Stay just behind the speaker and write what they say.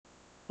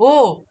ഓ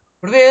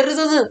ഇവിടെ വേറൊരു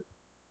ഇതൊന്ന്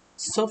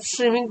സ്റ്റോപ്പ്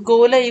സ്ട്രീമിംഗ് ഗോ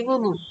ലൈവ്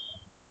വന്നു.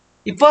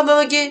 ഇപ്പൊ എന്താ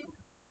നോക്കിയേ,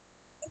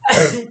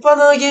 ഇപ്പൊ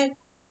എന്താ നോക്കിയേ,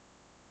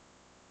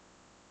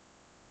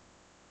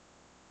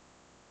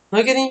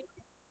 നോക്കിയ നീ.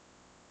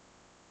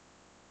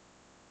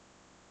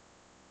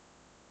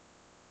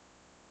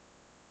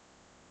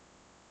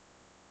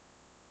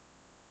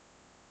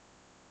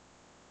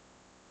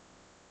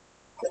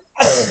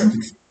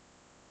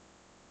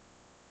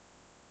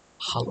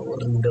 ഹലോ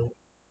ഉണ്ടോ,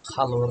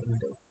 ഹലോ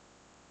ഉണ്ടോ,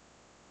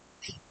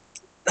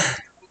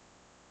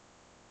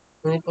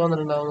 ഇപ്പൊ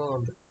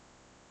വന്നിട്ടുണ്ടാവുന്നുണ്ട്.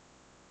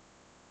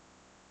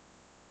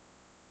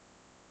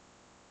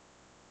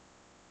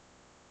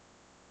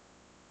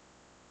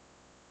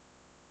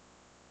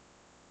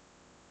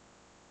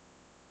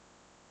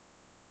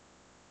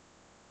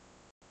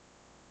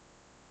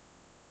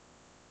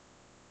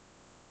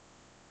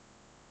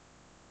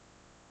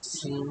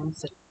 സ്ട്രീം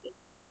സെറ്റ്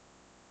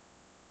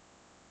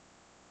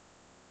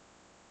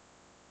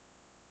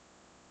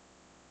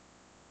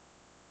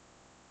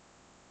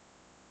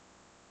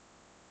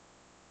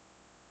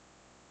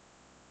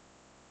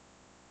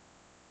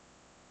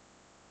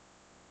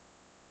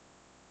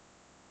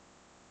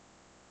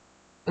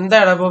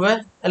എന്താടാ പോവേ?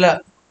 അല്ല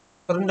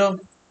പറഞ്ഞോ,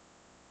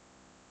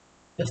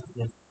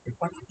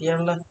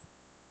 പട്ടിയാണല്ലോ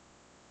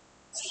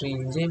സ്ട്രീം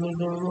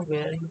ചെയ്യുമ്പോൾ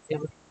വേറെ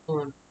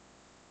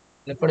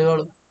എപ്പണി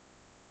വേണം.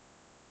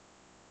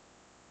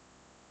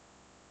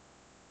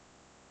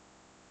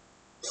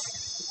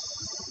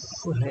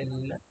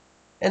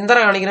 എന്താ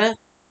കാണിക്കണേ?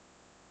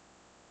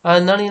 ആ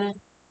എന്താണ് ഇങ്ങനെ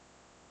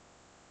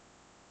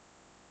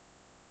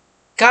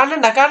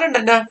കാണണ്ട,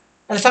 കാണണ്ട,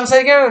 അല്ല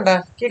സംസാരിക്കാനുണ്ട,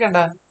 കേക്കണ്ട,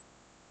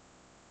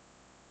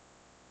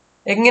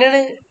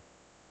 എങ്ങനെയാണ്?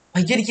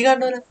 അയ്യോ എനിക്ക്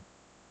കാണുന്ന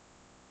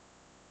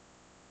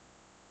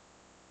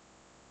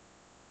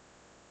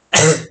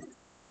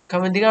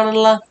കമന്റ്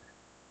കാണണല്ല.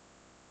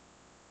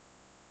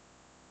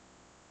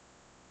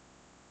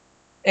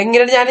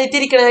 എങ്ങനെയാണ് ഞാൻ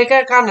തിരിക്കണേ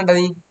കാണണ്ട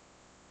നീ?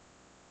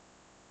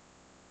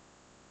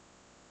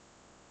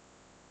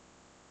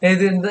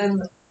 ഏത് എന്താ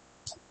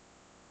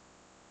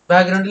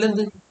ബാക്ക്ഗ്രൗണ്ടിൽ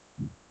എന്ത്?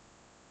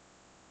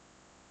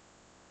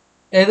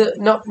 ഏത്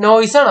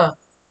നോയ്സ് ആണോ?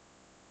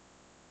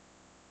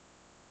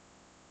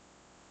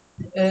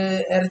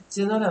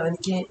 ഇറച്ചെന്ന്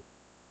എനിക്ക്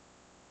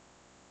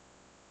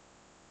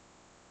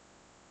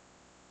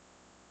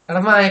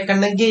എടാ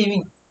മായക്കണ്ണൻ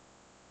ഗെയിമിങ്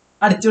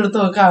അടിച്ചു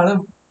കൊടുത്തോ കാണും.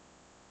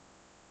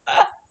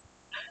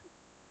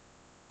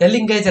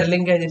 ലിങ്ക് അയച്ചാ,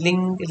 ലിങ്ക് അയച്ച,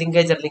 ലിങ്ക്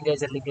അയച്ചാ, ലിങ്ക്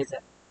അയച്ചാ, ലിങ്ക് അയച്ചാ.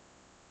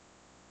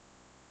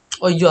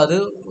 അയ്യോ അത്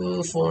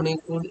ഫോണിൽ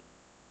കൂടി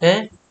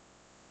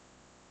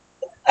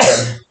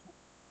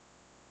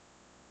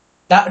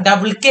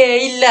ഡബിൾ കെ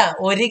ഇല്ല,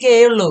 ഒരു കെ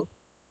ഉള്ളൂ,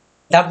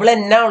 ഡബിൾ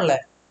എന്നാ ഉള്ളേ.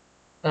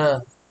 ആ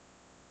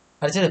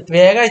അടിച്ചെടു,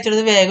 വേഗം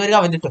അടിച്ചെടുത്ത് വേഗം ഒരു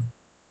കമന്റ് കിട്ടും.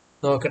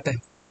 നോക്കട്ടെ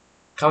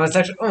കമന്റ്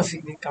സെക്ഷൻ,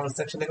 കമന്റ്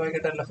സെക്ഷനൊക്കെ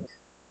നോക്കിട്ടല്ലോ.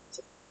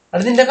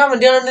 അത് നിന്റെ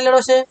കമന്റ് കാണുന്നില്ലല്ലോ.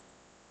 പക്ഷെ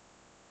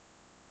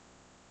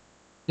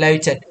ലൈവ്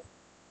ചാറ്റ്,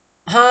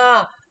 ആ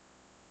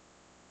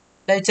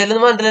ലൈവ്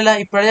ചാറ്റൊന്നും മനസ്സിലല്ല,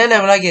 ഇപ്പഴാണ് ഞാൻ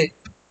എവളാക്കിയത്.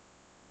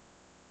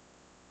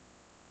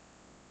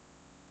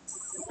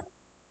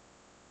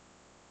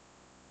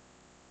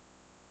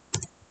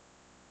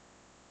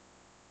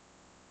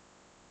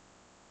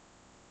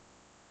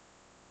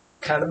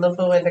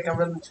 കാണുന്നപ്പോ എന്റെ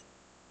comment.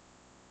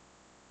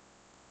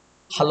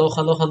 Hello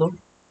hello hello,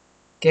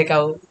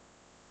 കേക്കാവൂ?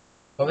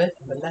 Away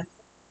അതല്ല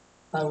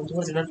സൗണ്ട്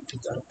കുറച്ചിട്ട്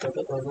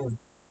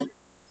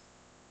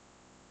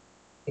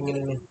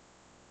എങ്ങനെയാണ്?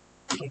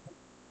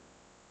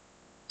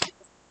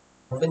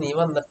 അപ്പൊ നീ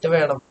വന്നിട്ട്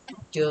വേണം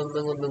എനിക്ക്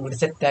ഒന്നും കൂടി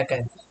സെറ്റ്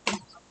ആക്കാൻ.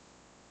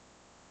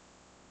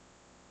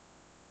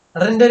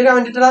 എടാ എന്റെ ഒരു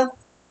കമന്റ് ഇട്ടടാ.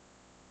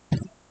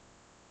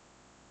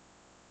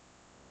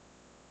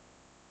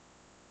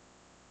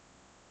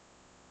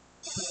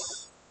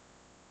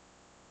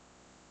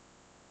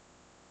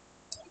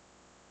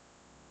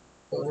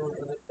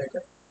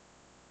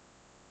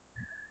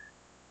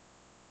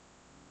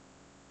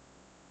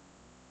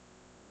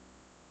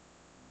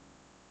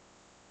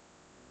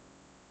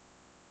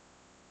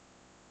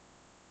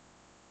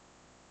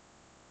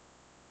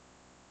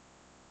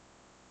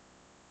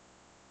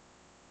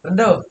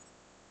 ഉണ്ടോ?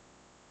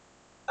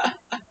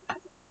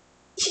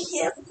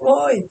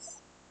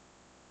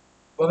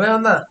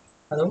 വന്നാ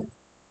ഹലോ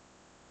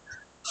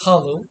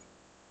ഹലോ,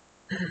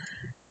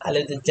 അല്ല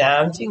ഇത്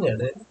ജാംചിങ്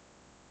ആണ്.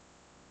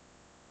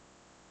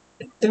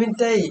 8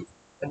 മിനിറ്റായി,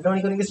 2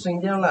 മണിക്കൂർ എനിക്ക് സ്ട്രീം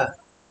ചെയ്യാനുള്ള.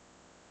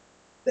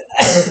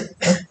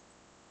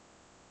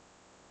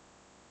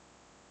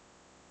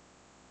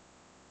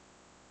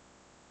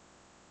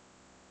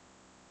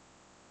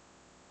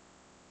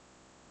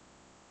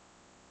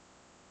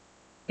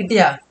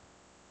 കിട്ടിയാ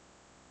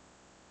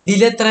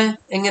ഡിലേ എത്ര?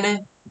 എങ്ങനെ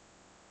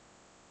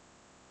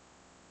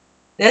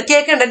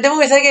കേക്കണ്ട? എന്റെ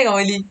വോയിസ് കേക്കാം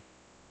വലി.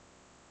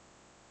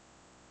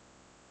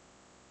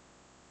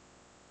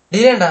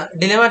 ഡിലേ ഉണ്ട?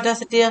 ഡിലേ മാറ്റാൻ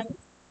സെറ്റ് ചെയ്യാം.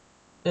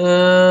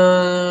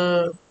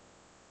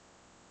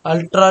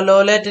 അൾട്രാ ലോ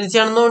ലേറ്റൻസി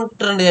ആണെന്ന്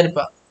ഇട്ടിട്ടുണ്ട്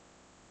ഞാനിപ്പ.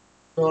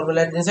 നോർമൽ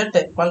ലേറ്റൻസി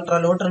ഇട്ടെ, അൾട്രാ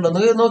ലോ ഇട്ടിട്ടുണ്ട്.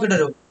 ഒന്ന് നോക്കിട്ട്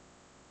വരും.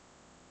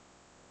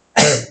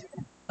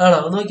 ആണോ?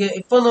 നോക്കിയേ,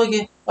 ഇപ്പൊ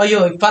നോക്കിയേ. അയ്യോ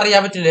ഇപ്പൊ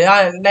അറിയാൻ പറ്റില്ലേ? ആ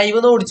ലൈവ്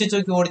ഒന്ന് ഓടിച്ചു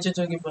നോക്കി, ഓടിച്ചു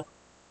നോക്കി. ഇപ്പൊ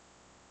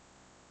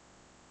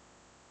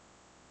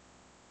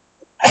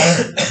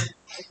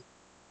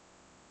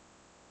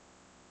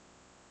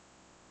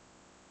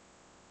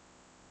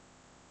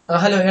ആ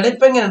ഹലോ എടാ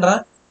ഇപ്പൊ എങ്ങനെണ്ടാ?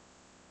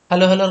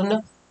 ഹലോ ഹലോ പറഞ്ഞു.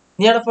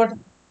 നീ അവിടെ പോട്ടെ.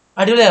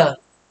 അടിപൊളിയാ.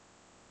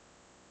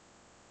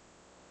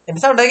 എന്റെ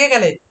സൗണ്ടൊക്കെ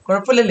കേക്കാല്ലേ?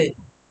 കുഴപ്പമില്ലല്ലേ?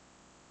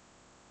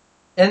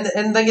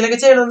 എന്തെങ്കിലുമൊക്കെ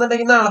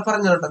ചെയ്യണമെന്നുണ്ടെങ്കിൽ നാളെ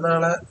പറഞ്ഞോട്ടെ.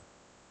 നാളെ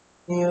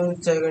നീ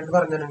ഉച്ച കഴിഞ്ഞിട്ട്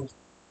പറഞ്ഞോണെങ്കിൽ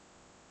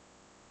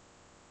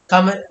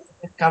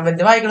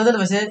കമന്റ്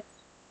വായിക്കണമെന്നുണ്ട്. പക്ഷെ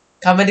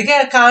കമന്റ്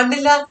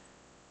കാണില്ല.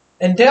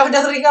 എന്റെ കമന്റ്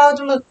അത്രയ്ക്ക്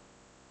കാണത്തുള്ളൂ.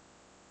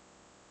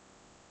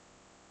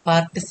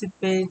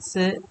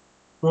 Participates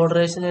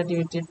moderation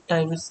activity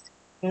times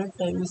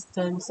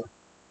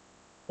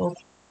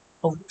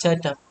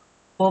ചാറ്റാ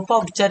പോപ്പ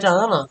chat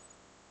അതാണോ?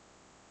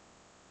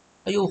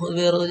 അയ്യോ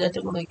വേറെ ചാറ്റ്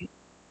കൊണ്ടാക്കി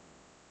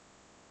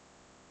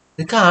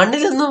ഇത്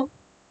കാണില്ലെന്നും.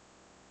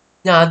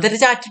 ഞാൻ തന്നെ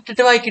ചാറ്റ്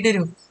ഇട്ടിട്ട് വായിക്കേണ്ടി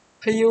വരും.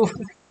 അയ്യോ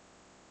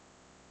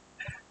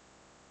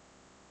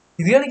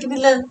ഇത്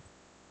കാണിക്കുന്നില്ല.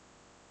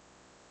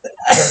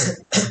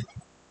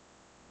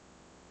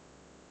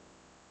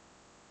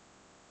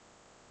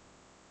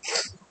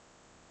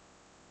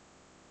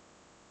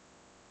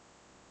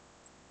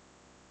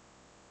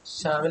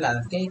 ഷാമിൽ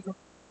അതൊക്കെ ആയിരിക്കും.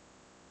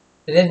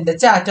 എന്റെ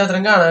ചാറ്റ്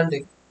അത്രയും കാണാനുണ്ട്.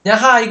 ഞാൻ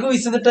ഹായ്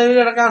കുയിസ് എന്നിട്ട്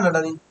ഇവിടെ കാണണ്ട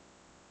നീ.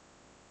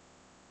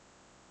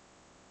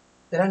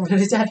 ഞാൻ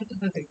അങ്ങനെ ചാറ്റ്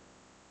ഇട്ടിട്ടുണ്ട്.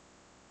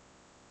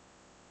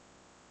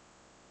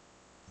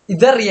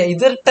 ഇതറിയാം,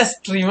 ഇതൊരു ടെസ്റ്റ്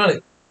സ്ട്രീമാണ്.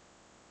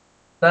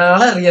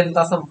 നാളെ അറിയാം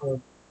എന്താ സംഭവം.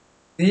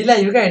 ഈ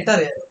ലൈവ് കഴിഞ്ഞിട്ട്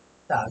അറിയാം.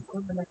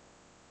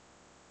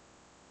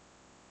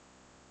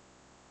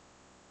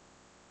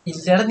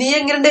 ഇല്ലടാ നീ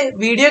എങ്ങനെയുണ്ട്?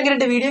 വീഡിയോ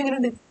എങ്ങനെയുണ്ട്? വീഡിയോ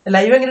എങ്ങനെയുണ്ട്?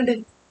 ലൈവ് എങ്ങനെയുണ്ട്?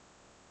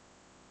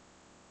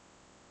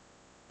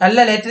 അല്ല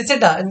ലേറ്റസ്റ്റ്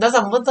ഇട്ടാ എന്താ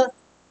സംഭവം എന്താ?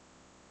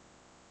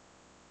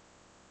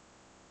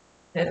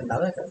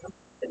 രണ്ടാമത്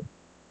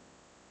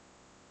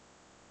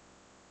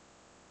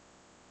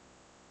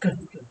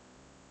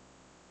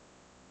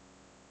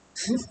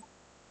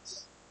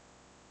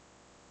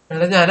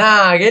എടാ ഞാൻ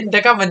ആകെ എന്റെ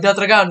കമന്റ്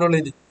അത്ര കാണുള്ളൂ.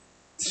 ഇനി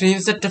സ്ട്രീം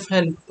സെറ്റപ്പ്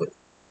ഹെൽപ്പ്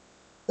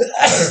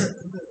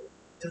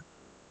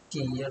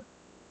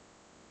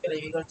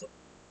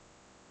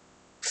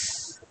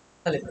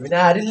അല്ല പിന്നെ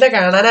ആരില്ല,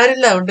 കാണാൻ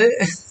ആരില്ല. അതുകൊണ്ട്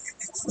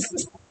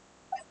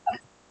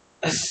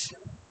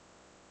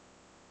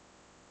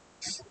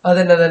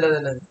അതന്നെ അതന്നെ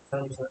അതന്നെ.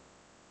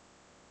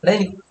 എടാ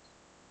എനിക്ക്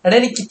എടാ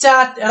എനിക്ക്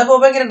ചാറ്റ് എടാ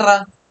പോപ്പ എങ്ങനെയുണ്ടാ?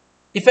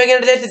 ഇപ്പൊ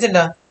എങ്ങനെയുണ്ട്? ലേറ്റസ്റ്റ്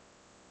ഉണ്ടാ?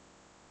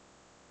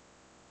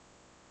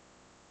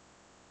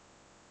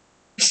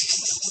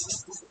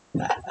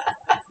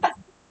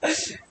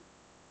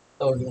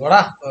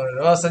 നോക്കിക്കോടാ. ഓരോ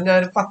ദിവസം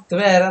ഞാൻ 10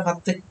 പേരെ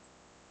 10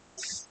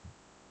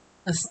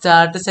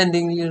 സ്റ്റാർട്ട്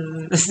സെൻഡിങ്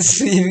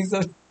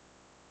സ്ട്രീമിംഗ്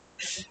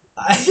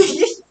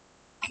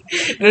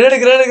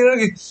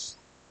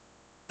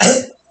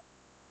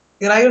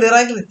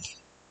ഇറാക്കിള്.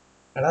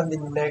 എടാ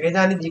നിന്നെയൊക്കെ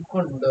ഞാൻ ഇതിൽ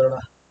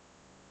കൊണ്ടുപോടാ.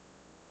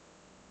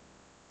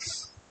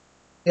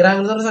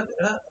 ഇറാഖിൽ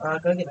എടാ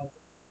ആക്കില്ല.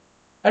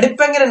 എടാ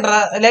ഇപ്പൊ എങ്ങനെ ഉണ്ടാ?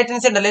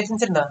 ലേറ്റൻസി ഉണ്ടോ?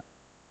 ലേറ്റൻസി ഉണ്ടാ?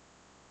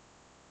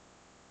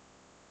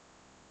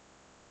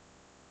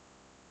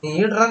 നീ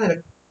ഇടറാ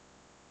നിനക്ക്.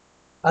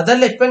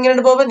 അതല്ല ഇപ്പൊ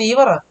എങ്ങനെയുണ്ട് പോവാ? നീ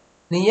പറ.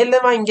 നീയല്ലേ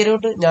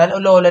ഭയങ്കരമായിട്ട്. ഞാൻ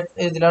ലോ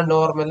ഇതിലാണ്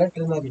നോർമൽ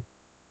ഇട്ടിരുന്നാല്.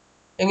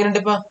 എങ്ങനെയുണ്ട്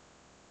ഇപ്പൊ?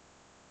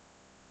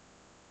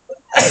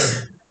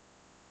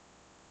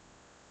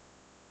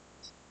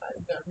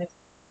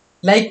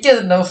 ലൈക്ക്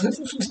ചെയ്തിട്ടുണ്ടാവും.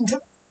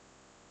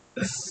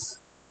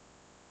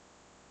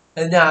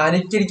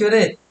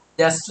 ഞാനിരിക്കൊരു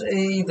ജസ്റ്റ്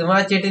ഇത്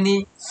മാറ്റിയിട്ട് ഇനി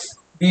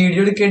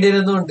വീഡിയോ എടുക്കേണ്ടി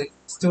വരുന്നുണ്ട്.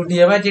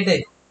 സ്റ്റുഡിയോ മാറ്റിട്ടേ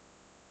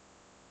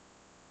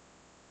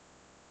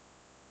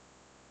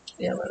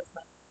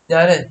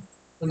ഞാന്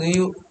ഒന്ന്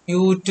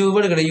യൂട്യൂബ്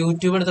എടുക്കട്ടെ.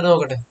 യൂട്യൂബ് എടുത്തിട്ട്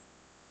നോക്കട്ടെ.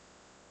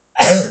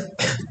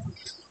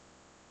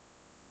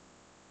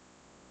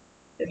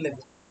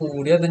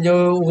 കൂടി 1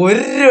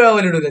 രൂപ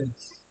പോലും എടുക്കാൻ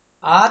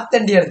ആ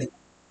തണ്ടിയാണ് നീ.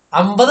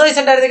 50 പൈസ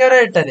ഉണ്ടായിരുന്നെങ്കിൽ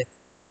അവരെ ഇട്ടനെ.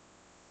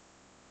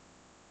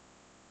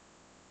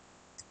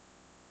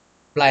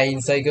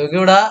 ബ്ലൈൻഡ് സൈക്കോക്ക്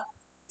ഇവിടെ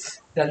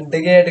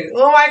 2K ആയിട്ട്.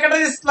 ഓ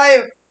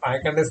ലൈവ്.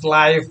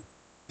 ലൈവ്.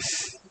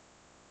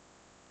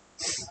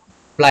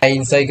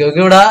 ബ്ലൈൻഡ് സൈക്കോക്ക്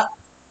ഇവിടെ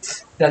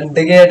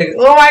 2K ആയിട്ട്.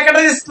 ഓ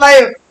ലൈവ്.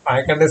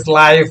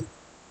 ലൈവ്.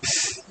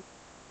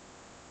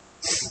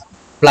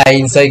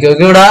 ബ്ലൈൻഡ്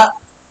സൈക്കോക്ക് ഇവിടെ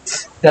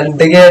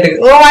 2K ആയിട്ട്.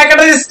 ഓ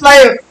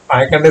ലൈവ്.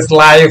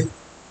 ലൈവ്.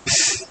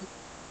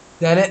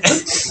 ഞാന്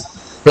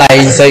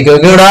ബ്ലൈൻഡ്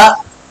സൈക്കോക്ക് ഇവിടെ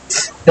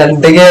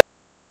 2K.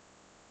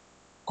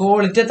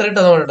 ക്വാളിറ്റി എത്ര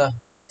കിട്ടാ നോക്കട്ടാ?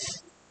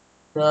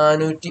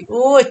 400. ഓ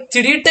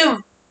HD കിട്ടും.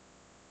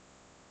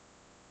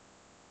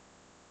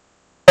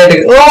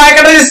 ഓ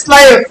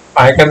ലൈവ്.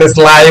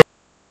 ലൈവ്.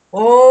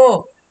 ഓ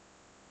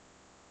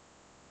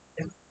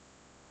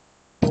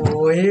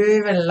പോയി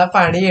വെള്ള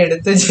പണി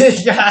എടുത്ത്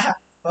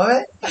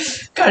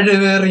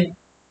കഴിവേറി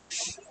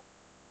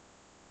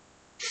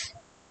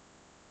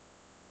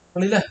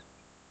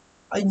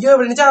അയ്യോ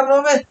എവിടെ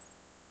ചാടണോമേ?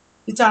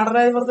 ഈ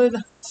ചാടനായി പുറത്തില്ല.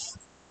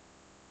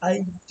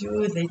 അയ്യോ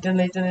ലേറ്റ്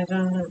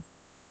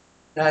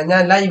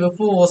ഞാൻ ലൈവ്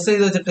പോസ്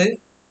ചെയ്ത് വെച്ചിട്ട്.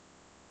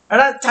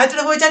 എടാ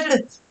ചാറ്റിട് പോയി ചാറ്റിട്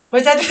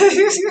പോയി ചാറ്റ്.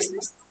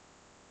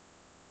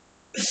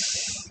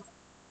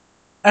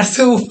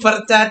 സൂപ്പർ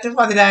ചാറ്റ്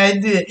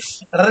 10,000 രൂപ.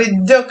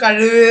 റിജോ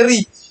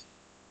കഴിവേറി.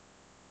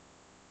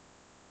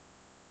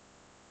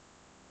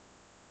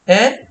 ഏ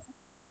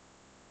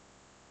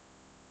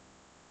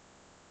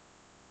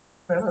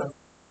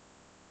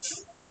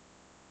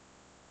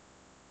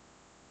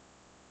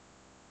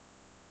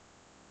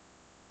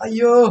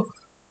അയ്യോ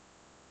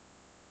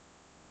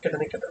നിക്കട്ടെ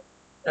നിക്കട്ടെ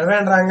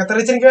വേണ്ട അങ്ങനത്തെ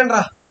റീച്ച് എനിക്ക് വേണ്ട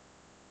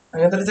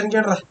അങ്ങനത്തെ റീച്ച് എനിക്ക്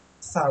വേണ്ട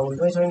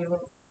സൗണ്ട് വെച്ച്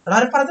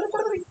ആരും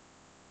പറഞ്ഞു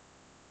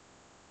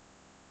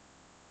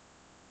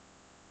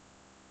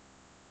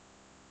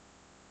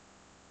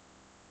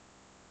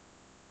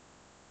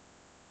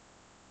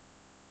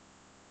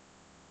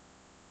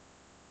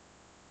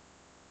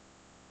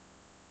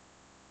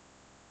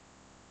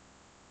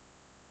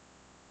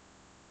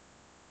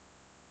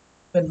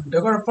എന്റെ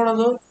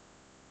കുഴപ്പമാണത്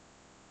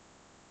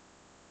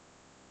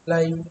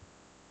ലൈവ്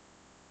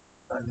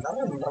നല്ല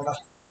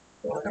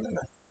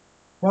നോക്കണ്ടല്ലേ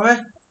പോവേ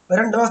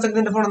ഒരു 2 മാസത്തേക്ക്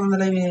നിന്റെ ഫോൺ തന്നെ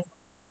ലൈവ്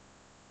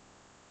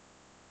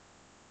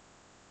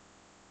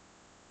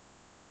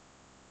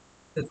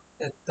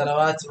എത്ര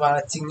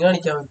വാച്ചിങ്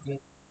കാണിക്കാൻ നമുക്ക്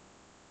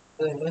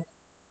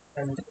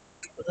രണ്ട്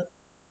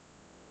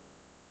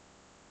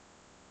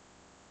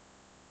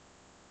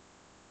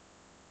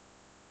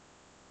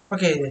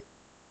ഓക്കെ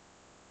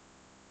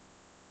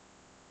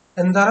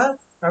എന്താ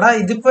എടാ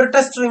ഇതിപ്പോ ഒരു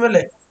ടെസ്റ്റ് സ്ട്രീം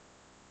അല്ലേ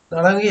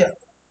നാളെ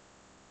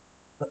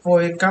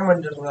പോയിക്കാൻ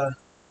വേണ്ടിട്ടാ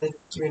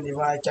എനിക്ക് വേണ്ടി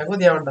വായിക്കാൻ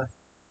കൊതിയാവണ്ട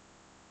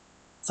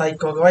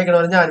സൈക്കോക്ക് വായിക്കണ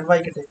ഞാനും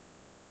വായിക്കട്ടെ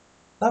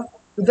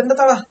ഇതിന്റെ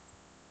തള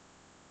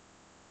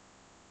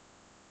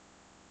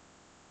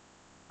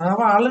ആ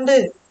വാളുണ്ട്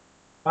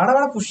വാട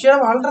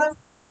പുഷിയാണ് വാളണ്ട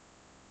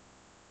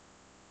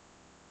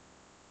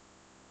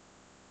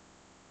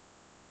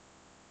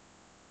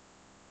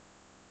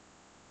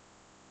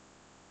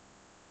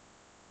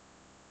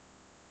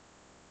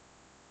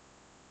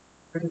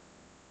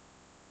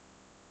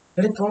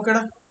എടി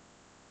നോക്കടാ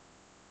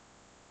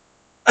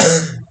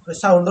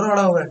സൗണ്ട്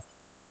റോളാ പോവാൻ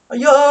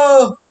അയ്യോ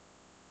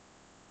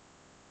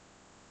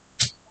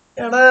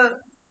എടാ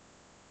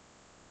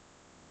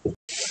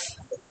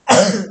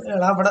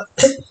എടാ അവിടെ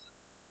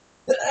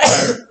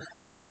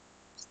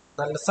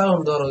നല്ല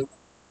സൗണ്ട് കുറവ്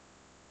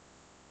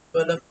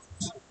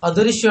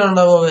അതൊരു ഇഷ്യൂ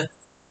ഉണ്ടാവേ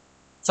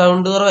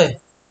സൗണ്ട്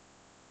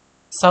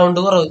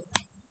കുറവ്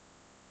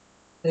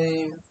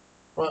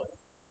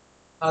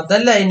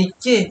അതല്ല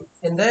എനിക്ക്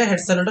എന്റെ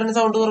ഹെഡ്സെറ്റിലോട്ട് തന്നെ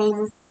സൗണ്ട്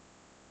കുറവ്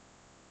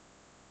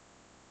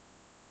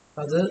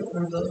അത്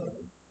എന്ത്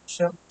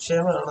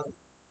ക്ഷേമാണത്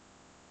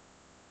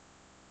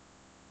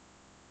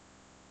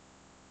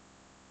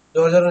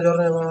ജോർജ്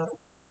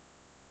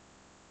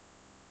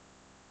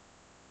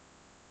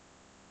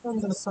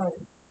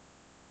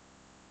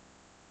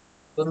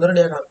ഒന്ന്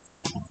റെഡിയാക്കണം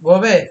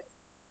ബോബേ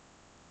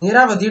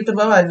നീരാ മതിയിട്ട്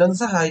ബാബ എന്നെ ഒന്ന്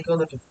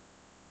സഹായിക്കുന്നിട്ട്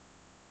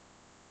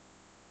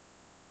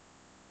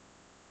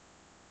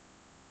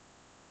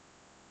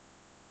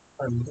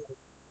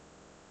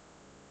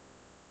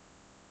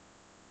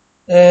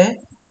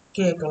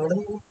കേക്കോട്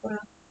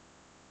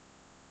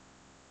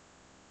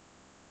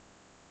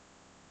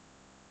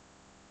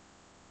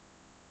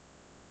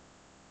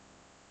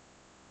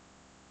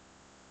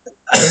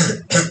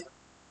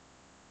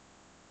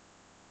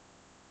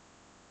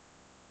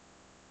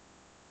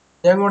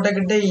ഞാൻ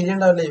അങ്ങോട്ടേക്ക് ഡെയിലി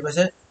ഉണ്ടാവില്ലേ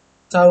പക്ഷെ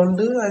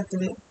സൗണ്ട്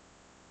കാര്യത്തില്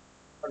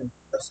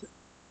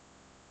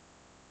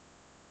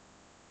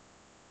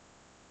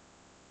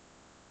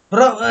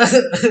ബ്രോ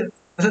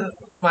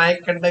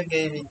മയക്കണ്ട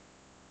ഗെയിമിങ്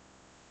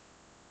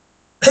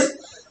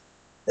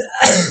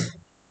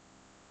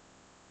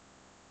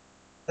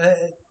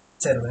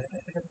ചെറുതായി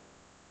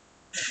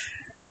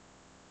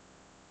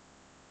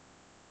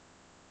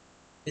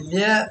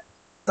വലിയ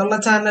ഇതുള്ള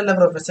ചാനലല്ല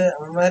ബ്രോ പക്ഷെ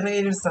അമ്മമാരുടെ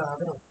കയ്യിൽ ഒരു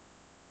സാധനം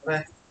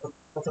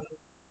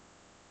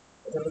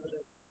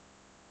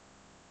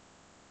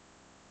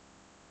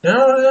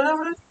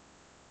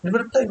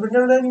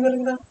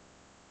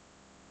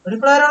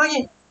ഇവിടെ ആരും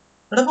ഇറങ്ങി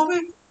എടാ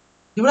പോയി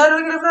ഇവിടെ ആരും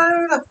ഇറങ്ങി ഇവിടെ ആരും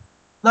ഇറങ്ങില്ല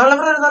നാളെ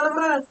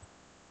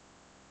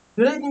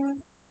ഇവിടെ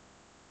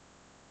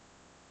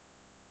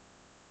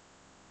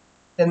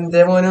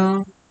എന്തേ മോനു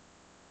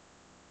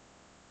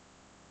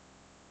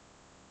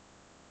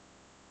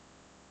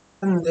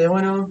എന്തേ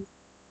മോനു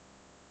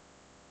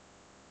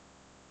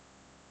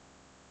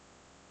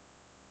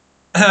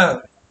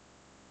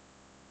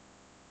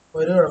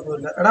ഒരു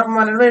കുഴപ്പമില്ല എടാ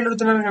മലയുടെ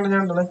വെയിലെടുത്തിട്ട് കണ്ട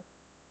ഞാൻ ഉണ്ടല്ലേ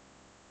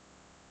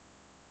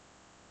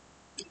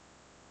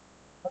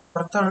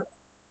പുറത്താണ്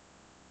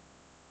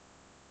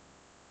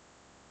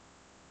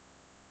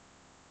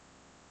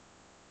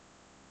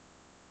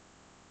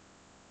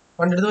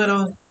വണ്ടി എടുത്ത് വരോ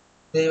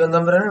ദൈവം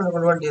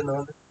തമ്പരാണ് വണ്ടി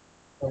വന്നത്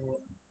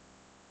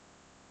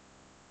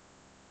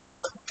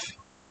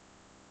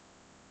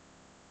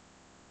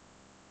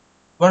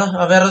വേണം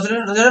വേറെ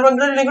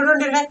ഇങ്ങോട്ട്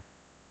വണ്ടിയില്ലേ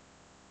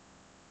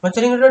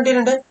മച്ചൻ ഇങ്ങോട്ട്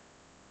വണ്ടിയിലുണ്ട്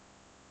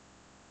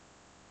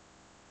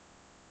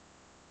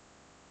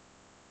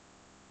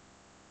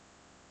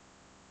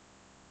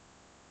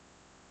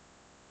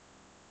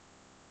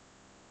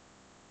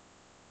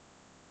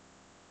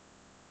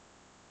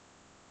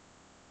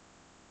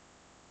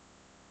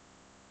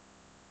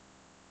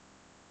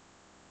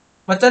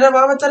മച്ചാനെ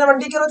വാ മച്ചാനെ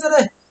വണ്ടിക്ക്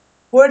മച്ചാനെ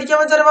പോയിടിക്കാൻ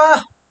മച്ചാനെ വാ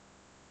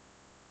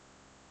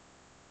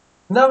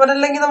എന്നാ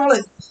അവനല്ലെങ്കിൽ നമ്മള്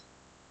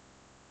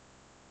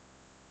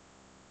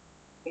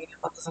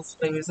 10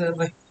 സബ്സ്ക്രൈബേഴ്സ്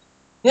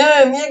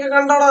നീയൊക്കെ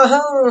കണ്ടോടാ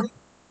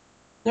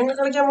ഞങ്ങൾ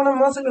കളിക്കാൻ പോണ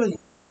മാസം കളി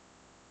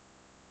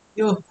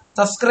യോ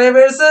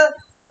സബ്സ്ക്രൈബേഴ്സ്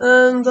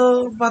എന്തോ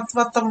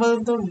 19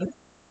 എന്തോ ഉണ്ട്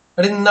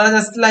എടി ഇന്നാളെ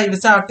ജസ്റ്റ് ലൈവ്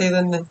സ്റ്റാർട്ട് ചെയ്ത്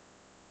തന്നെ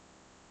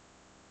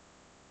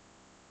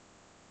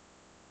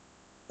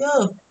യോ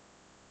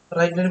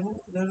റൈറ്റിലൊരു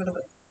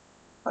കിടന്ന്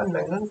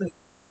പന്നങ്ങളുണ്ട്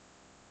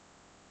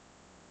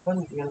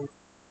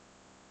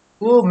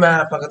ഓ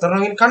മാപ്പൊക്കെ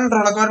തുടങ്ങി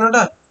കൺട്രോളൊക്കെ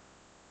വരണോട്ടാ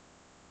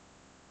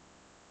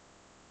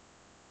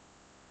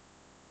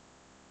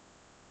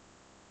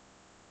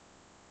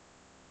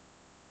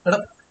എടാ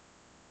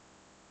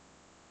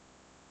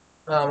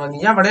നീ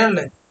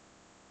എവിടെയാണല്ലേ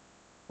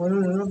ഒരു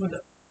കുഴപ്പമില്ല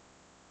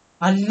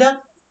അല്ല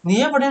നീ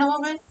എവിടെയാണ്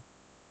പോമേ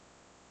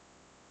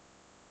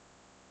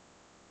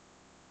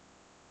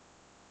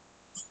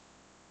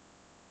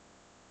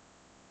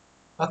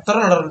അത്ര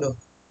നടറുണ്ടോ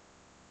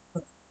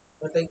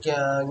മറ്റേ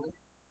ഗ്യാങ്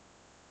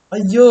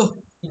അയ്യോ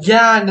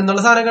ഗ്യാങ്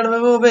എന്നുള്ള സാധനം കാണുമ്പോ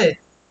പോമേ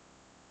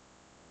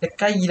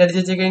കയ്യിലടിച്ച്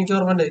വെച്ചേക്കാൻ എനിക്ക്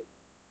ഓർമ്മണ്ട്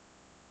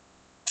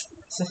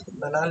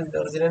നല്ല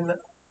അല്ലർജിന് തന്നെ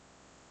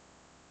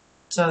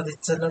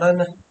ചതിച്ചല്ലടാ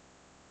തന്നെ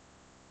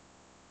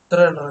ഇത്ര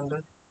കണ്ടറുണ്ട്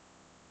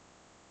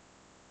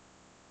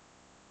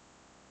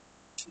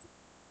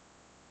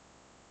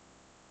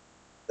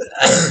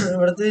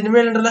ഇവിടുത്തെ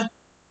ഇനിമേലുണ്ടല്ലോ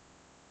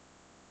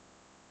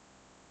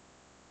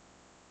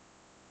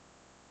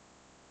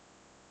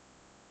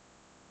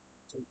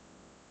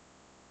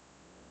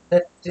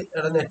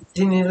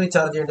നെറ്റിന്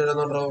റീചാർജ് ചെയ്യേണ്ടി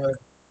വരുന്നുണ്ടോ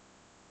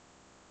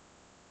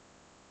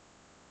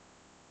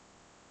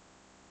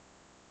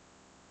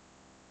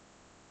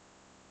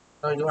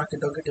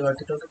വാക്കിട്ടോക്കി കിട്ടി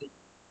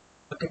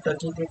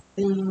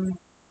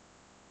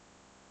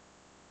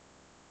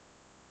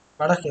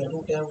വടക്കേ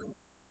റൂട്ട് ഞങ്ങൾക്ക്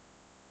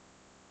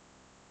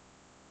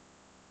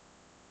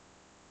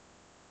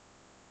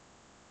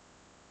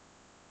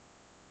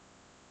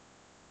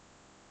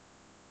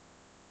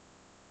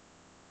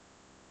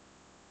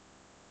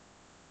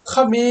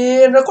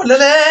ഹമീനെ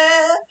കൊല്ലലേ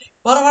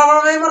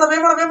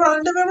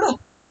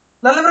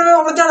നല്ല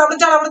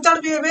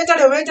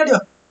വേച്ചാടിയോ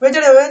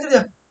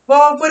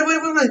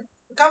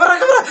കവറ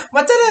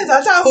മച്ചേ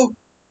ചാച്ചാവൂ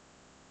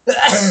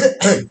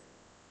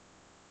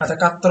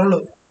അതൊക്കെ അത്ര ഉള്ളു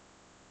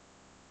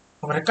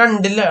അവനെ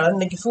കണ്ടില്ല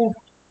എനിക്ക്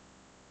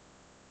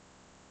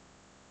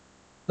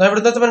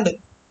ഇവിടുത്തെ എത്തപ്പുണ്ട്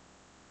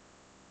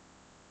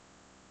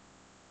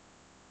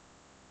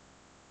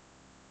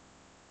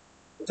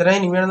ഇത്ര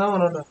ഇനിമയാണെന്നാ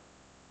തോന്നട്ടോ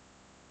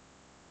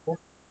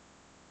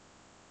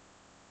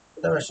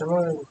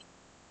വിഷമം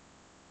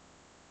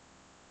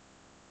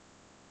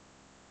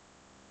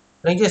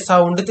എനിക്ക്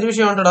സൗണ്ട് ഇത്തിരി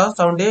വിഷയമുണ്ടടാ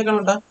സൗണ്ട്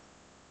കേൾക്കണട്ടാ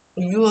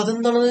അയ്യോ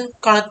അതെന്താണ്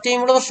കണക്ട്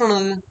ചെയ്യുമ്പോഴുള്ള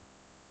പ്രശ്നമാണത്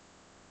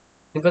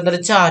ഇപ്പൊ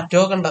എന്തായാലും ചാറ്റ്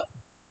നോക്കണ്ട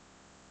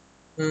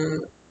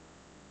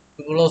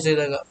ക്ലോസ്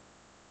ചെയ്തേക്കാം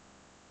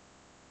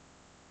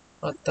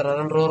അത്ര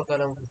 2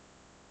 ഓർക്കാലോ നമുക്ക്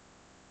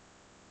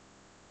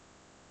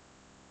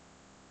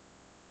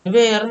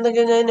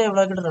വേറെന്തൊക്കെയാ ഞാൻ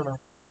എവിടെ ആക്കിട്ടാണോ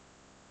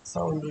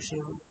സൗണ്ട്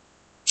വിഷയം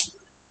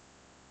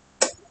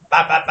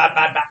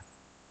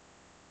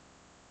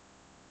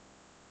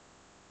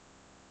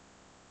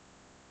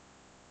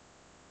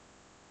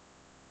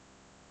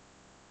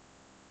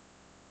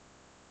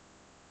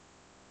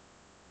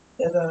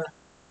ഏതാ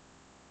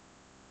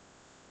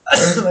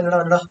വേണ്ടടാ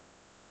വേണ്ട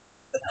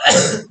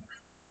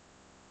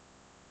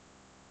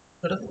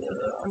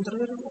 5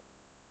 പേര്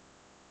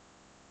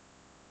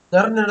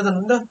ഞാൻ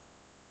എഴുതുന്നുണ്ടോ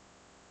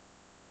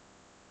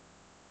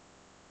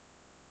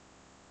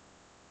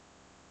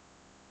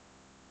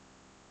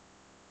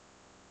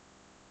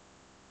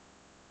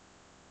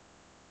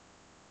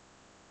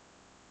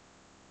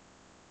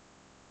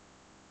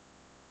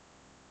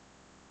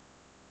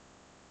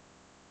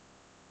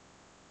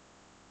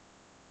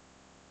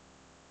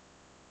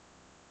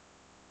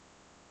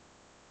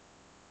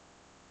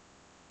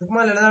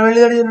മലയാളം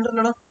വേണ്ടി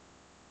അടിച്ചിട്ടുണ്ടല്ലോ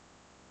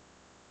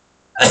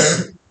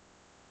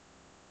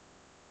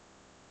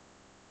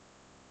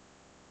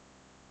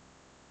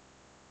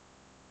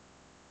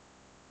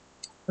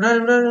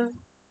ഇവിടെ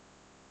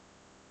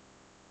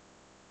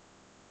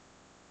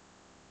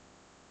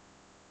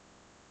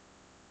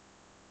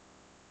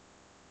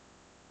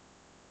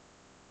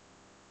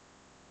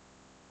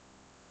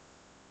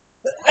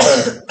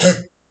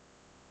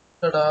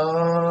എടാ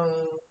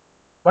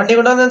വണ്ടി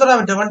കൊണ്ടുവന്ന്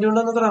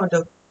തൊടാൻ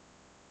പറ്റോ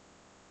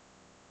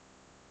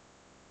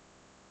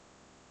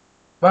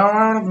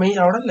മെയിൻ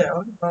അവിടെ അല്ലേ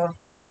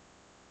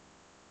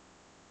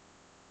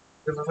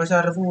പക്ഷെ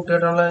ആരുടെ ഫൂട്ട്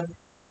കേട്ടാളെ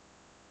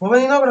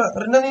നീ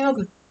നോക്കടാ നീ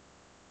നോക്ക്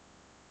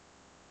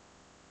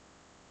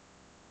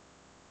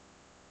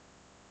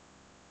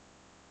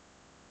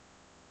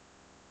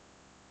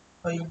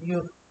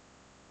അയ്യോ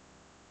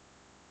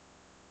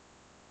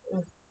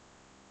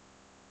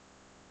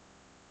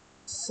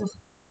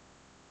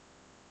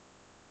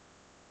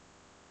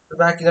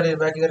ബാക്കി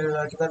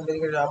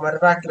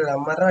അമ്മാരുടെ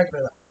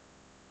ബാക്കിലിടാ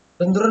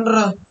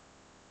എന്തുണ്ടാ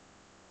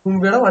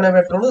കുമ്പിയുടെ മോനെ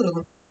പെട്രോൾ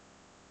തീർന്നു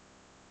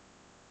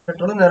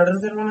പെട്രോൾ നേരെ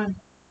തീർന്നു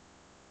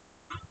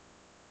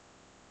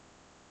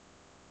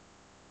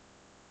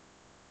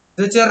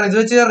ഇത് വെച്ച്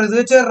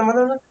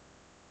കയറണം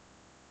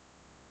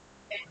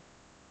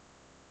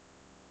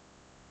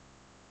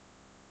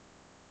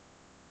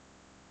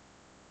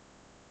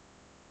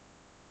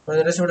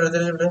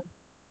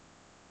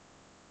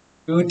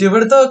യൂട്യൂബ്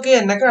എടുത്ത് നോക്ക്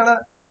എന്നെ കാണാ.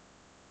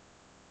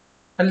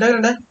 അല്ല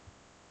കണ്ടേ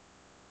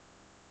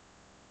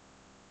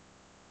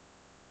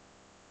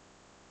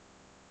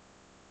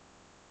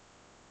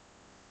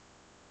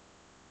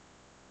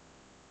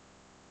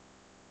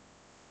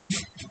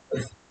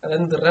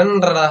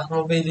അതെന്തടാ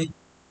മൊബൈല്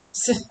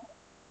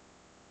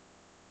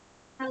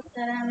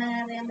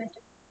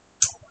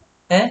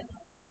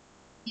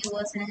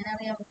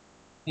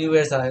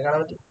വ്യൂവേഴ്സാ കാണാൻ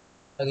പറ്റും.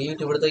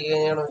 യൂട്യൂബ് എടുത്ത് നോക്കി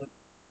കഴിഞ്ഞാൽ കാണാൻ പറ്റും.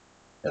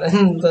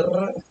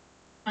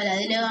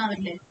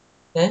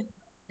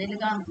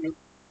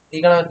 നീ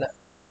കാണാൻ പറ്റില്ല.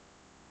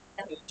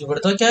 യൂട്യൂബ്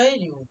എടുത്ത് നോക്കിയാ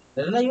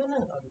യൂട്യൂബിൽ ലൈവ് ആണ്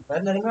അതിപ്പോ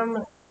എല്ലാരും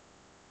കാണണം.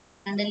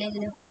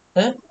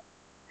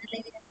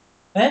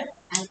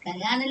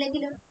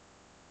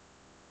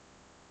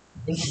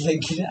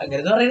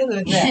 അങ്ങനെ പറയുന്നത്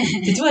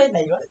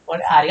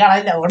ആര്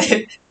കാണാനില്ല അവിടെ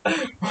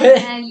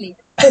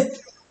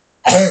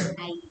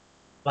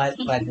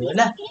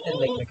വന്നൂല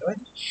എന്തെങ്കിലൊക്കെ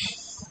വന്നു.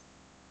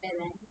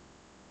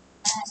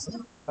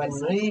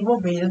 ഈ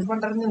മൊബൈൽ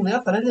പണ്ടു നിന്ന്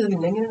കത്തനല്ലേ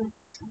പിന്നെ എങ്ങനെയാണ്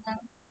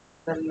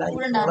നല്ല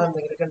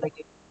എന്തെങ്കിലൊക്കെ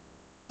ഉണ്ടാക്കി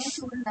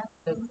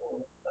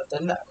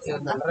അതല്ല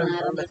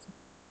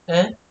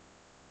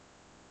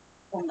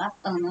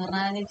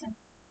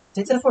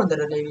ചേച്ചി ഫോൺ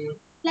തരും ലൈവ്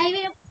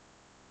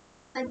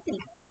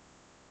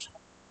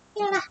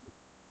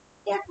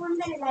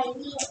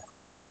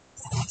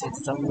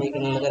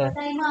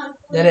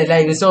ഞാനേ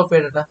ലൈവ് സ്റ്റോപ്പ്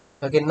ചെയ്തിട്ടാ.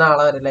 ഓക്കെ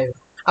നാളെ വരെ ലൈവ്.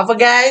 അപ്പൊ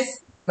ഗൈസ്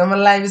നമ്മൾ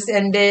ലൈവ്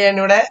എൻഡ് ചെയ്യാൻ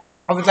ഇവിടെ.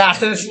 അപ്പൊ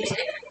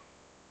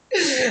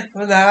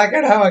നാളെ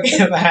കാണാം. Okay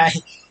bye.